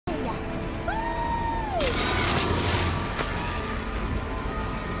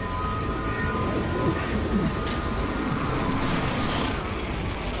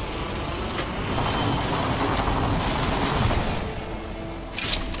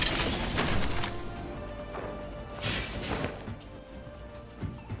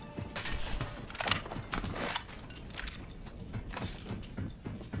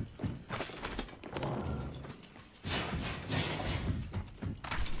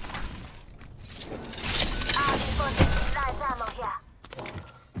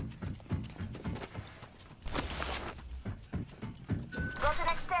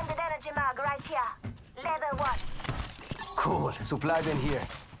Supply bin here.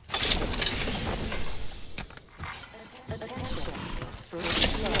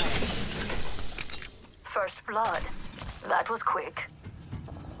 First blood. That was quick.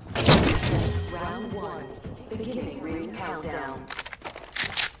 Round 1. Beginning ring countdown.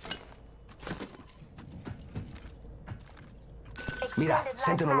 Mira,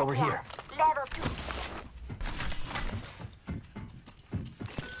 Sentinel over here. Level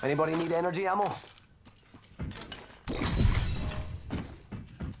 2. Anybody need energy ammo?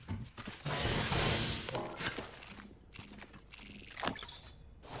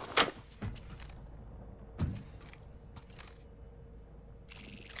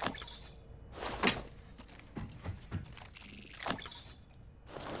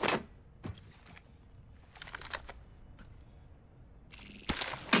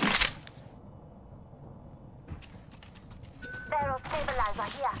 Barrel stabilizer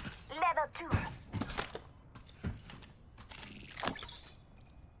here. Level 2.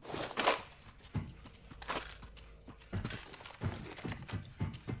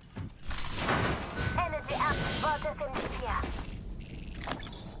 Energy up. Water SMG here.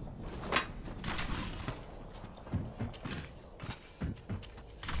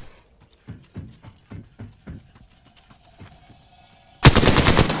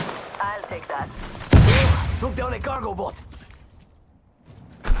 I'll take that. Took down a cargo bot.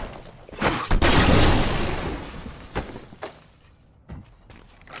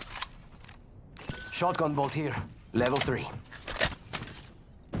 Shotgun bolt here. Level 3.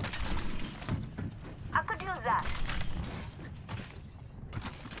 I could use that.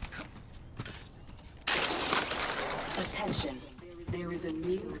 Attention. There is a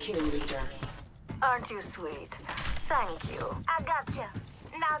new kill leader. Aren't you sweet? Thank you. I got you.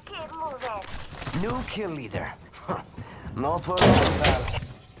 Now keep moving. New kill leader. Not for long, pal.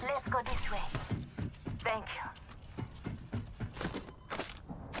 Let's go this way. Thank you.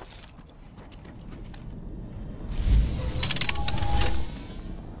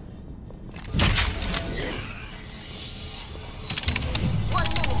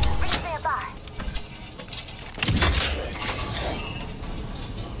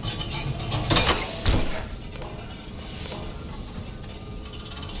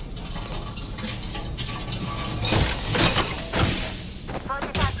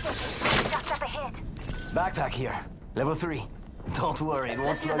 Backpack here. Level 3. Don't worry, it won't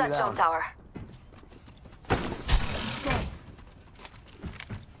Let's use slow you that jump down. tower. Thanks.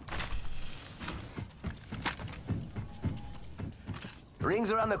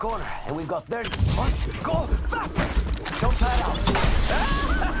 Rings around the corner, and we've got 30. What? Go faster! Don't pad out.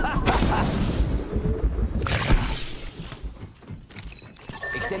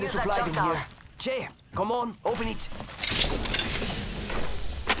 Extended use that supply jump bin tower. here. Jay, come on, open it.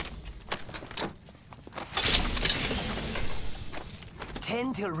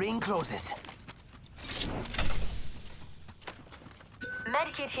 Ten till ring closes.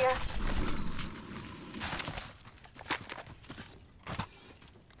 Medkit here.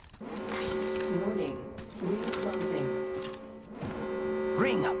 Warning. Ring closing.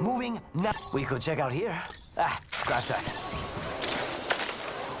 Ring moving now. We could check out here. Ah, scratch that.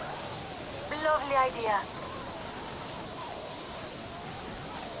 Lovely idea.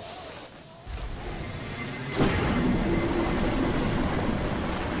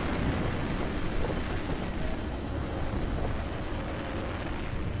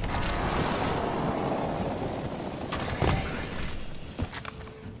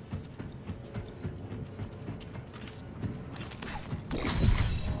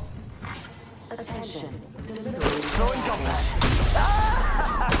 Attention. Delivery. Throwing jump pad.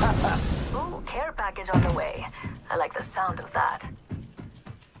 Ooh, care package on the way. I like the sound of that.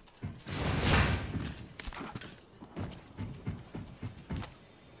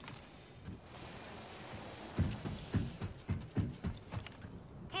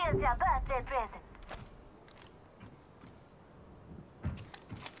 Here's your birthday present.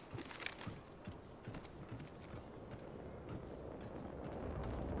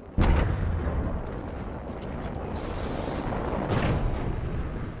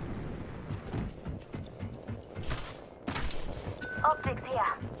 Optics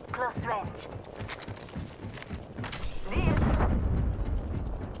here. Close range. Thieves.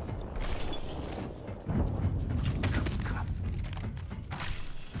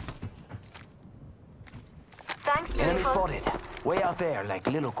 Thanks, Enemy beautiful. spotted. Way out there, like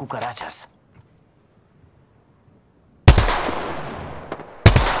little cucarachas.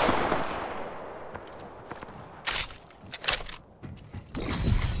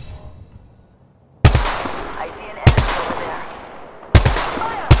 I see an enemy over there.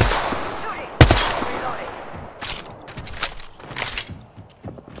 Fire! Shooting! Reloading.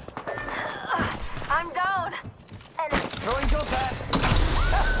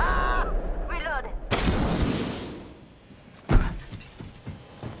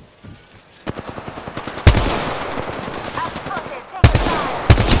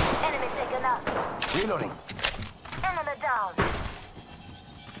 Reloading. Enemy down.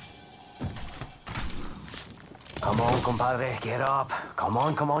 Come on, compadre, get up. Come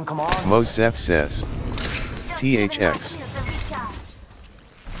on, come on, come on. Mosef says. Just giving my THX. shields a recharge.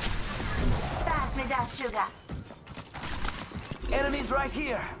 Pass me that sugar. Enemies right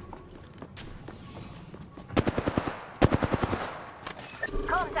here.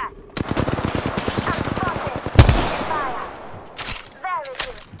 Contact. I'm spotted. Fire. Very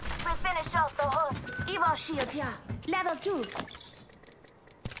good. We finish off the horse. Evo shield here. Level 2.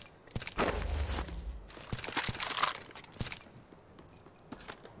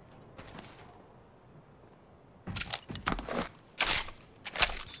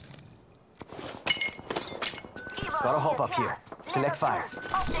 Gotta hop up here. Select fire.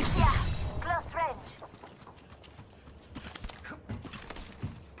 Optics here. Close range.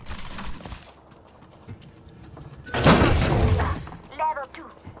 Level 2.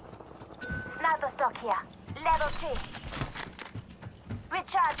 Sniper stock here. Level 3.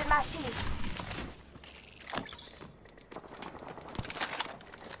 Recharging my shields.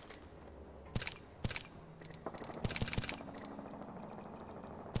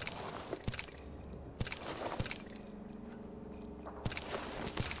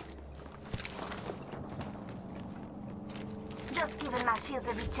 Just giving my shields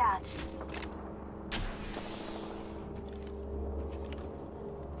a recharge.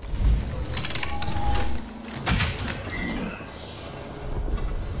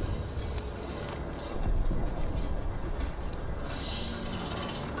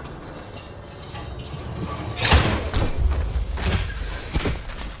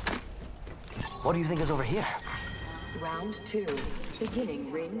 What do you think is over here? Round 2.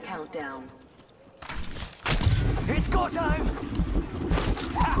 Beginning ring countdown. It's go time!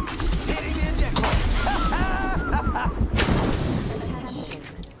 Ha! Hitting the eject Attention.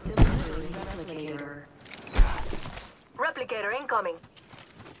 Delivering replicator. Replicator incoming.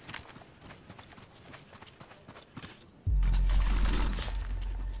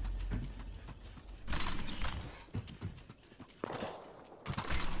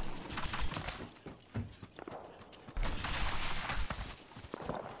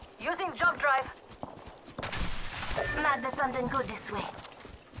 Using jump drive. Might be something good this way.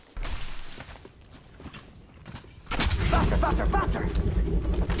 Faster, faster, faster!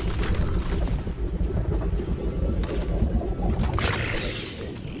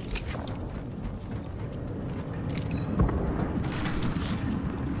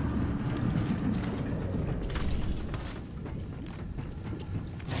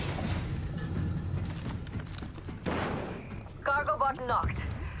 Cargo bot knocked.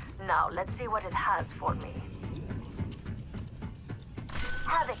 Now let's see what it has for me.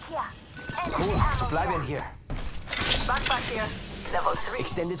 Havoc here. Cool, supply bin here. Backpack here. Level 3.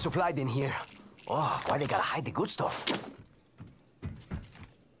 Extended supply bin here. Oh, why they gotta hide the good stuff?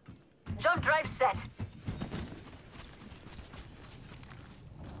 Jump drive set.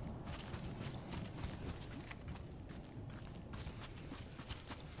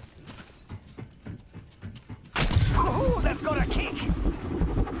 Ooh, that's got a kick!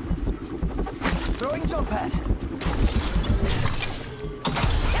 Throwing jump pad.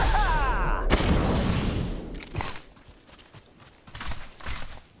 Yaha!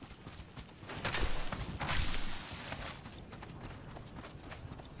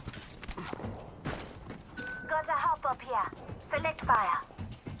 Gotta hop up here. Select fire.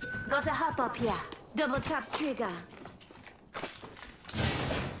 Gotta hop up here. Double tap trigger.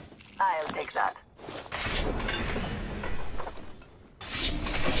 I'll take that.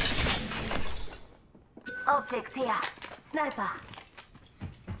 Optics here. Sniper.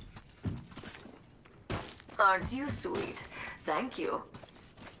 Aren't you sweet? Thank you.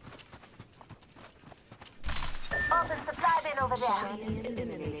 Open supply bin over there. Champion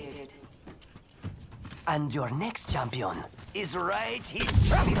eliminated. And your next champion is right here.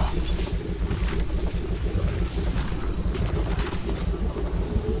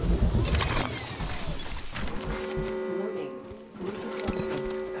 Warning. Ring closing.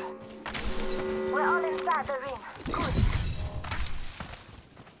 We're all inside the ring. Good.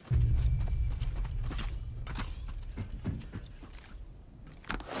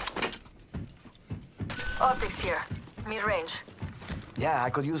 Optics here. Mid-range. Yeah, I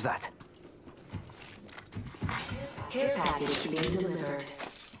could use that. Care package being delivered.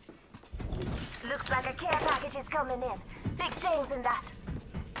 Looks like a care package is coming in. Big things in that.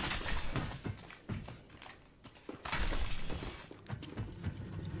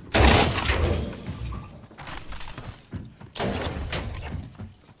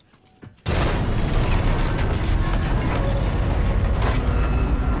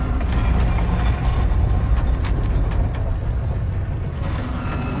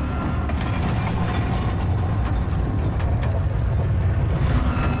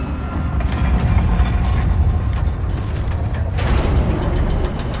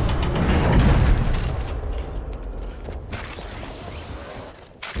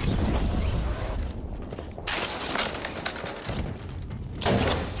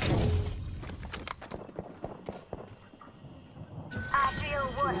 Real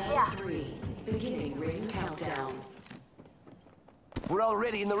wood Round here. 3. Beginning ring countdown. We're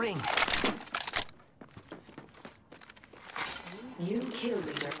already in the ring. New kill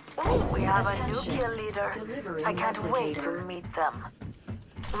leader. We have a new Attention. kill leader. Delivering I can't wait to replicator. meet them.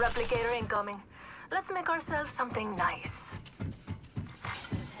 Replicator incoming. Let's make ourselves something nice.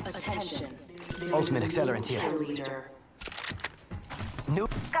 Attention. There Ultimate is a new accelerant here. kill leader. New.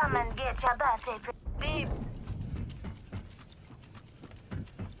 Come and get your birthday thieves.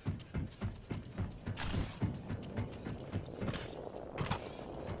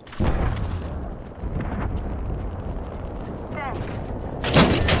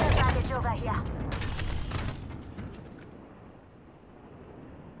 Package over here.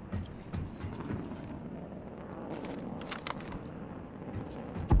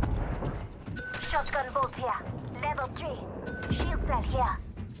 Shotgun bolt here. Level 3. Shield cell here.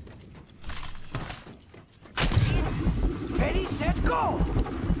 Ready, set, go!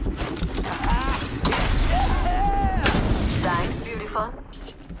 Thanks, beautiful.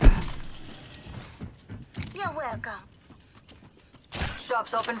 You're welcome.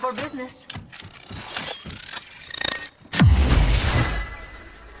 Shop's open for business.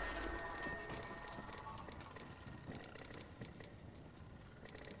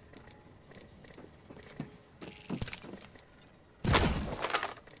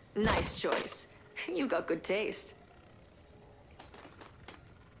 Nice choice. You've got good taste.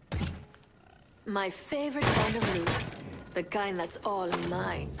 My favorite kind of loot. The kind that's all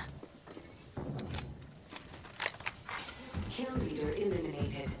mine. Kill leader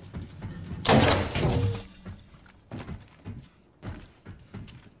eliminated.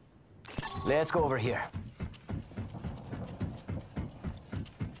 Let's go over here.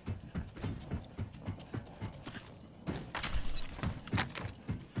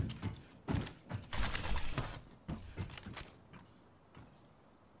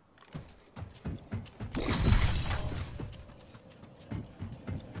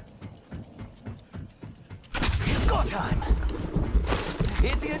 It's go time!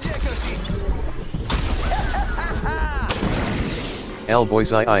 Hit the ejector seat! El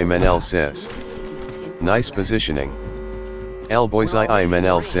Boisai Menel says. Nice positioning. El Boisai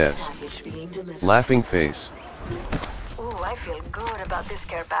Menel says. Package being delivered. Laughing face. Ooh, I feel good about this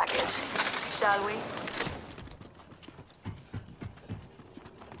care package. Shall we?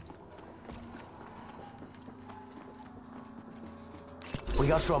 We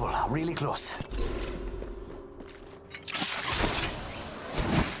got trouble, really close.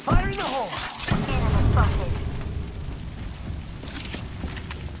 Fire in the hole! Enemy spotted.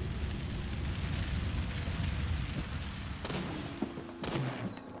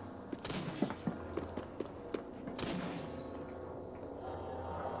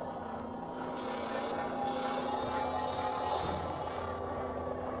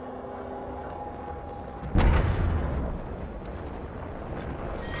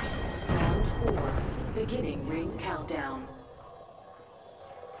 Round 4. Beginning ring countdown.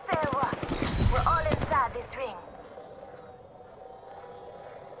 Say what? We're all inside this ring.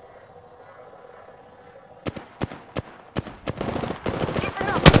 Listen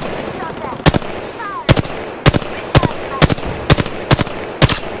up. Shot there. Fire. Recharge my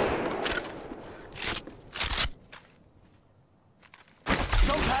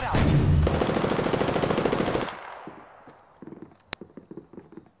Jump that out!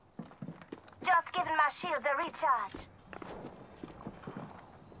 Just giving my shields a recharge.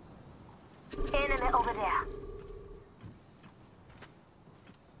 Enemy over there.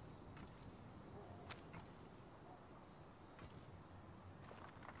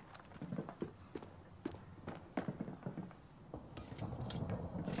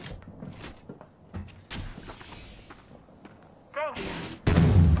 Thank you.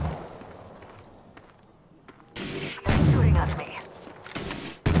 They're shooting at me.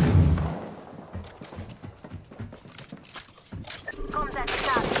 Contact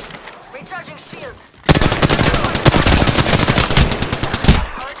established. Recharging shields.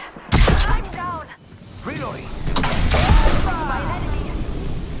 I'm down. Reloading! My enemy.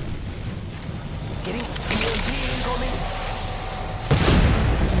 Getting EMP incoming!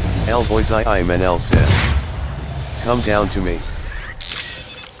 El Boisai Menel says. Come down to me.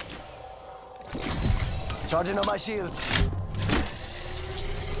 Charging on my shields.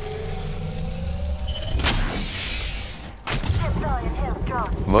 Deploying health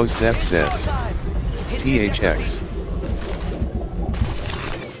drone. Mosef It's says. go time! Hit the ejector THX. seat.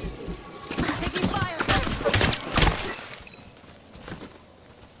 Taking fire.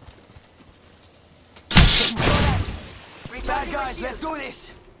 Bad guys, let's do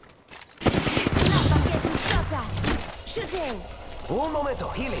this! I'm getting shot at. Shooting. Un momento,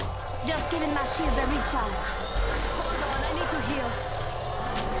 healing. Just giving my shields a recharge. Hold on, I need to heal.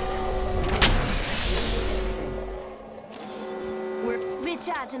 We're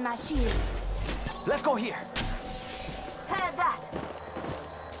recharging my shields. Let's go here. Heard that.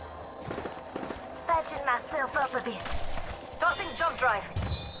 Patching myself up a bit. Tossing jump drive.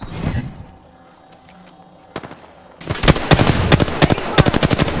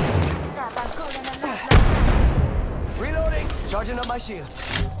 Snap, I'm calling a lifeline. Reloading. Charging up my shields.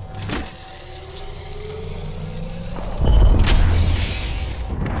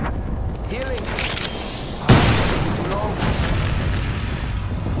 Healing. Low.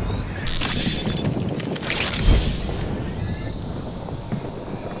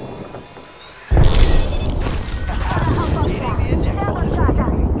 Turbocharger.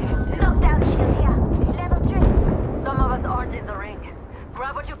 Knockdown shield here. Level 3. Some of us aren't in the ring.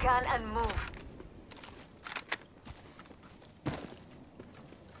 Grab what you can and move.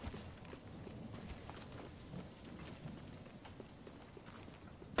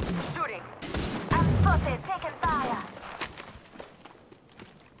 Shooting. I'm spotted. Taking fire.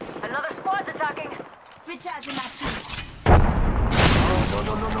 Another squad's attacking. Recharging my shield.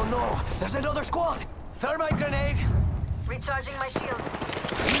 No. There's another squad. Thermite grenade. Recharging my shields.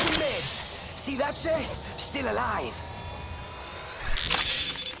 Using meds. See that, Shay? Still alive.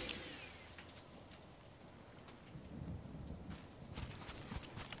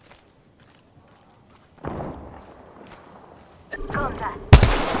 Contact.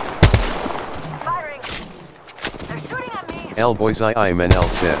 Firing. They're shooting at me. El Boys IMNL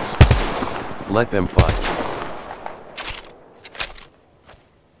says. Let them fight.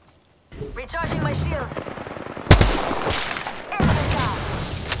 Recharging my shields. Enemy down.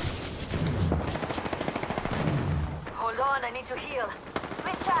 Hold on, I need to heal.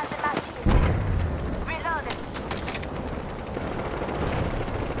 Recharging my shields. Reloading.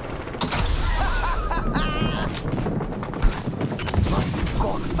 Must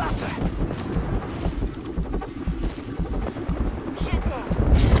go faster. Shooting.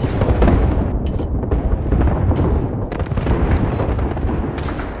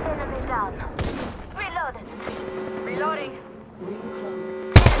 Enemy down. Reloading. Reloading. Ring close.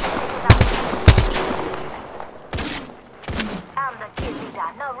 I'm the kill leader.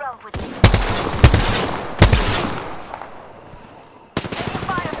 No wrong with me. Taking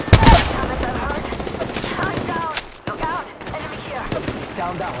fire. Damn it, that hurt. I'm down. Look out. Enemy here.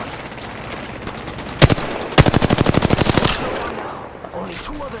 Down that one. Now, only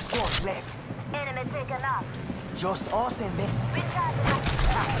 2 other squads left. Enemy taken off. Just us and them. Recharging my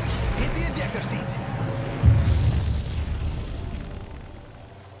shield. Hit the ejector seat.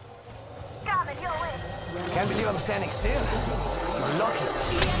 Coming your way. Can't believe I'm standing still. You're lucky.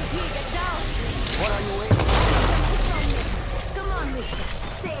 EMP, get down. What are you waiting for? Come on, Richard.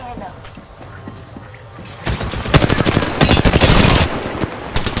 Say hello.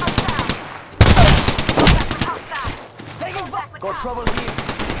 Hostile. Taking back with Got that. trouble here.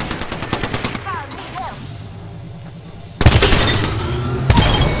 Found me help.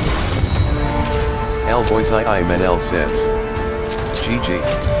 El Boys IMNL says. GG.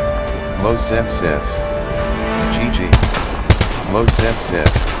 Mosef says. GG. Mosef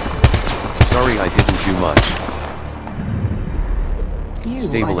says. Sorry I didn't do much. You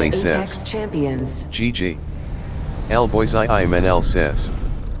Stable are A the says. Apex champions. GG. El Boys IMNL says.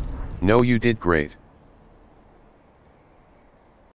 No, you did great.